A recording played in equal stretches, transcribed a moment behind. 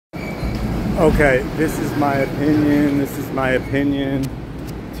Okay, this is my opinion.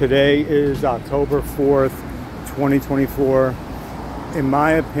 Today is October 4th, 2024. In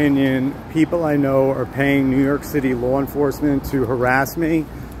my opinion, people I know are paying New York City law enforcement to harass me.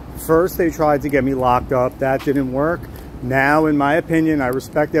 First, they tried to get me locked up. That didn't work. Now, in my opinion, I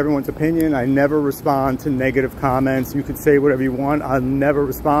respect everyone's opinion. I never respond to negative comments. You could say whatever you want. I'll never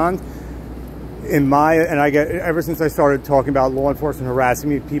respond. Ever since I started talking about law enforcement harassing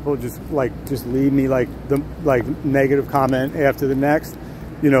me, people just leave me like negative comment after the next.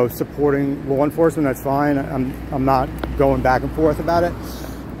 You know, supporting law enforcement, that's fine. I'm not going back and forth about it.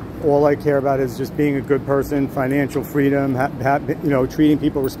 All I care about is just being a good person, financial freedom, treating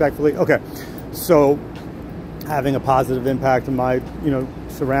people respectfully. Okay, so having a positive impact on my,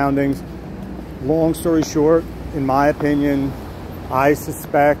 surroundings. Long story short, in my opinion, I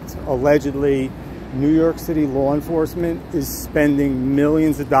suspect, allegedly, New York City law enforcement is spending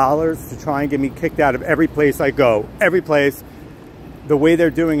millions of dollars to try and get me kicked out of every place I go. Every place. The way they're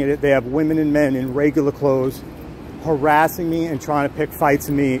doing it, they have women and men in regular clothes harassing me and trying to pick fights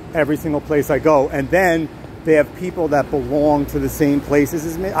with me every single place I go. And then they have people that belong to the same places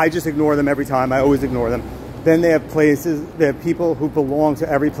as me. I just ignore them every time. I always ignore them. Then they have people who belong to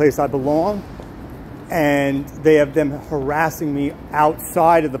every place I belong. And they have them harassing me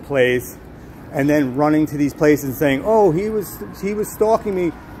outside of the place and then running to these places and saying, oh, he was stalking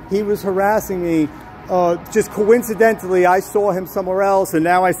me. He was harassing me. Just coincidentally, I saw him somewhere else, and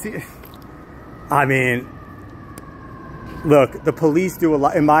now I see... I mean, look, the police do a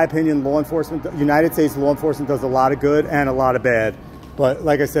lot. In my opinion, law enforcement, United States law enforcement does a lot of good and a lot of bad. But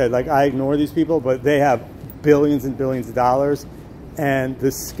like I said, I ignore these people, but they have billions and billions of dollars, and the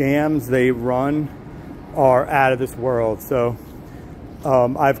scams they run are out of this world. So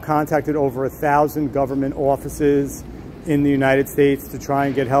I've contacted over 1,000 government offices in the United States to try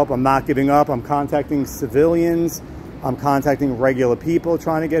and get help. I'm not giving up. I'm contacting civilians. I'm contacting regular people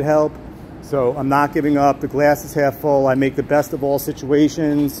trying to get help. So I'm not giving up. The glass is half full. I make the best of all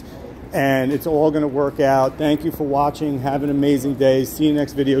situations, and it's all going to work out. Thank you for watching. Have an amazing day. See you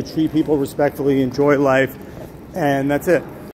next video. Treat people respectfully. Enjoy life. And that's it.